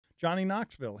Johnny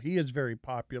Knoxville. He is very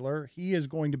popular. He is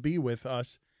going to be with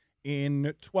us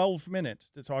in 12 minutes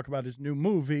to talk about his new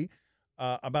movie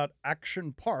about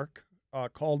Action Park,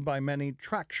 called by many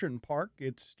Traction Park.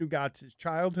 It's Stugatz's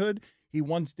childhood. He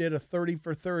once did a 30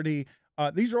 for 30.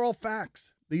 These are all facts.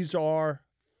 These are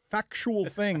factual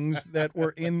things that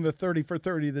were in the 30 for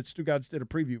 30 that Stugatz did a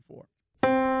preview for.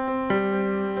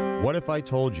 What if I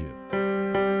told you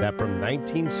that from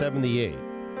 1978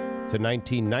 to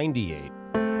 1998,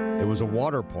 there was a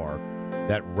water park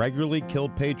that regularly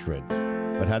killed patrons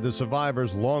but had the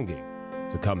survivors longing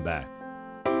to come back?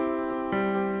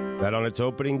 That on its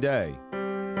opening day,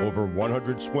 over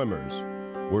 100 swimmers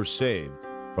were saved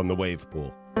from the wave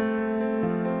pool.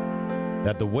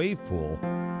 That the wave pool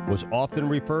was often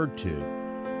referred to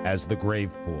as the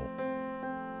grave pool.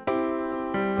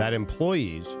 That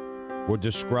employees were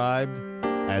described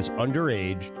as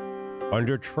underaged,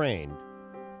 undertrained,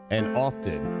 and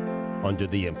often under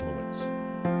the influence.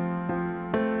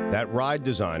 That ride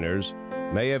designers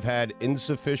may have had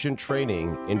insufficient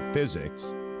training in physics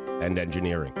and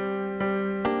engineering.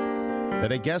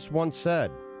 That a guest once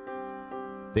said,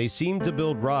 they seemed to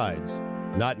build rides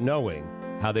not knowing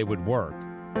how they would work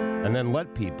and then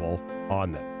let people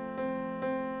on them.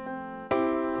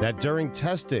 That during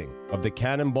testing of the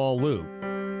Cannonball Loop,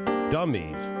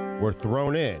 dummies were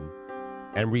thrown in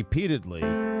and repeatedly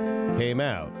came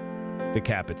out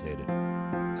decapitated.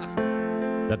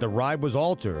 That the ride was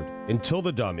altered until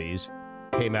the dummies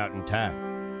came out intact.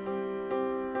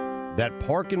 That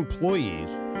park employees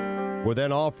were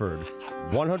then offered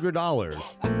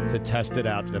 $100 to test it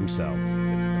out themselves.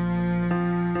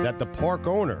 That the park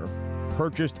owner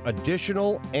purchased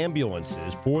additional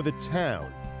ambulances for the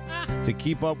town to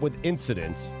keep up with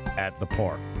incidents at the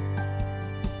park.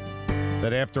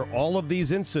 That after all of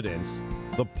these incidents,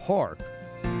 the park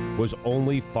was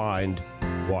only fined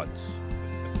once.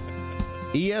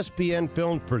 ESPN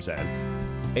Films presents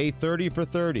a 30 for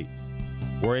 30,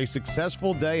 where a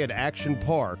successful day at Action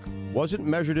Park wasn't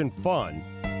measured in fun,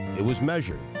 it was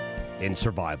measured in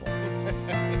survival.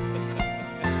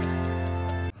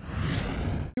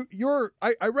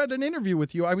 I read an interview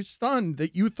with you. I was stunned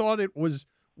that you thought it was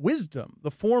wisdom,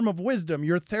 the form of wisdom.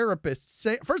 Your therapist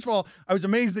say. First of all, I was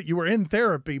amazed that you were in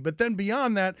therapy, but then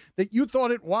beyond that, that you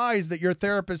thought it wise that your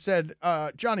therapist said,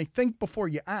 "Johnny, think before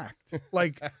you act."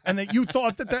 And that you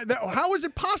thought that how is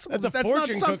it possible? That's a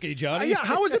fortune cookie, Johnny. Yeah,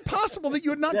 how is it possible that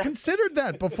you had not considered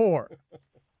that before?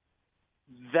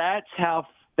 That's how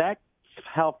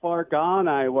far gone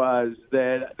I was.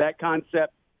 That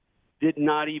concept did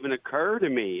not even occur to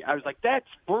me. I was like, that's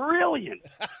brilliant.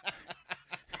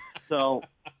 So,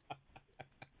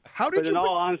 but in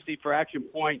all honesty, for Action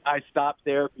Point, I stopped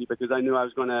therapy because I knew I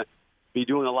was going to be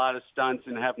doing a lot of stunts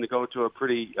and having to go to a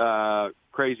pretty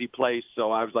crazy place.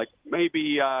 So I was like,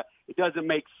 maybe it doesn't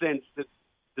make sense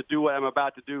to do what I'm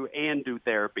about to do and do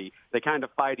therapy. They kind of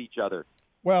fight each other.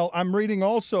 Well, I'm reading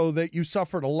also that you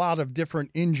suffered a lot of different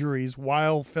injuries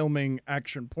while filming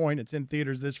Action Point. It's in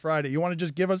theaters this Friday. You want to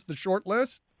just give us the short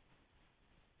list?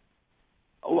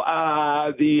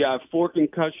 The 4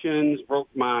 concussions, broke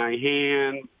my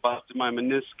hand, busted my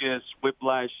meniscus,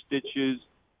 whiplash stitches,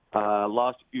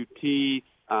 lost a few teeth,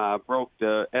 broke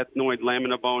the ethmoid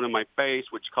lamina bone in my face,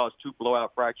 which caused 2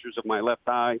 blowout fractures of my left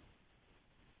eye.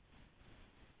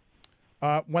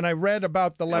 When I read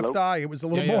about the left eye, it was a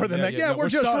little more than that. Yeah, we're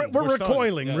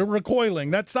recoiling. Yeah. We're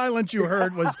recoiling. That silence you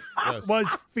heard was was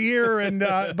fear, and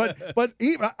but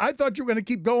I thought you were going to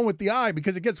keep going with the eye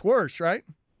because it gets worse, right?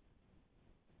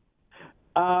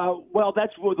 Well,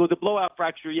 that's the blowout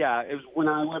fracture. Yeah, it was when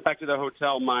I went back to the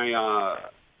hotel. I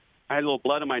had a little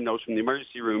blood in my nose from the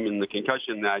emergency room and the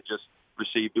concussion that I just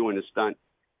received doing a stunt.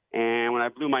 And when I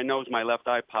blew my nose, my left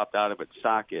eye popped out of its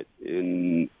socket,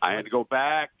 and I had to go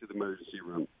back to the emergency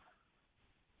room.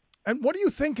 And what do you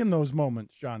think in those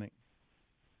moments, Johnny?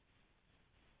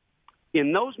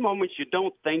 In those moments, you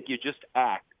don't think, you just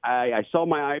act. I saw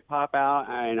my eye pop out,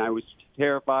 and I was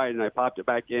terrified, and I popped it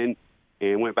back in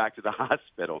and went back to the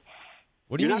hospital.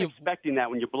 What do you You're mean not expecting that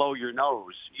when you blow your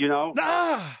nose, you know?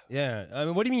 Yeah. I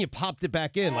mean, what do you mean you popped it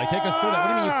back in? Like, take us through that. What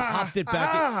do you mean you popped it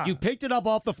back in? You picked it up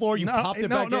off the floor, popped it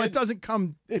back in? No, it doesn't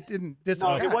come. It didn't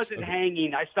disattach. No, it wasn't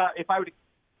hanging. I thought if I would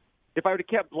have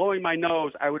kept blowing my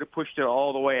nose, I would have pushed it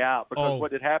all the way out because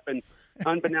what had happened,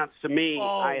 unbeknownst to me,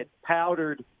 I had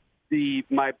powdered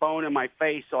my bone in my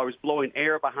face, so I was blowing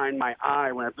air behind my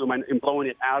eye when I blew and blowing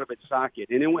it out of its socket,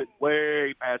 and it went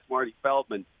way past Marty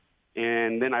Feldman.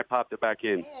 And then I popped it back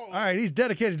in. All right, he's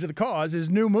dedicated to the cause. His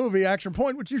new movie, Action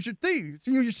Point, which you should see.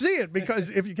 You should see it because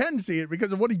if you can see it,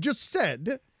 because of what he just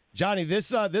said. Johnny,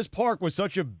 this park was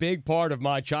such a big part of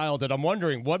my childhood. I'm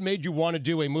wondering, what made you want to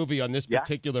do a movie on this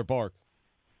particular park?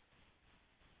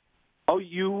 Oh,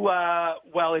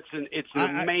 well, it's an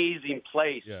amazing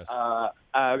place. Yes. I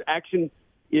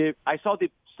saw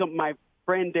my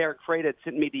friend Derek Freight had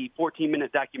sent me the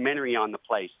 14-minute documentary on the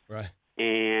place. Right.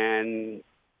 And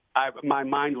my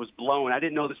mind was blown. I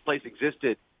didn't know this place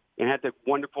existed. And had the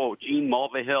wonderful Gene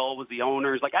Mulvihill was the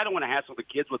owner. He's like, I don't want to hassle the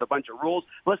kids with a bunch of rules.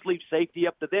 Let's leave safety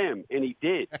up to them. And he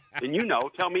did. And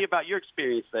tell me about your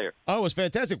experience there. Oh, it was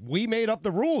fantastic. We made up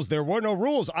the rules. There were no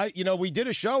rules. We did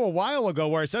a show a while ago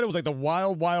where I said it was like the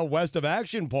wild, wild west of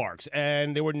action parks,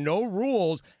 and there were no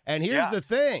rules. And here's the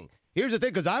thing.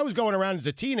 Because I was going around as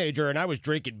a teenager and I was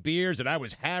drinking beers and I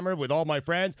was hammered with all my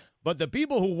friends. But the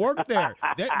people who worked there,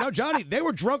 Johnny, they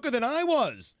were drunker than I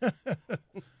was.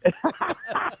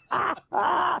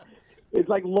 It's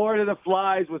like Lord of the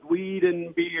Flies with weed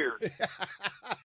and beer.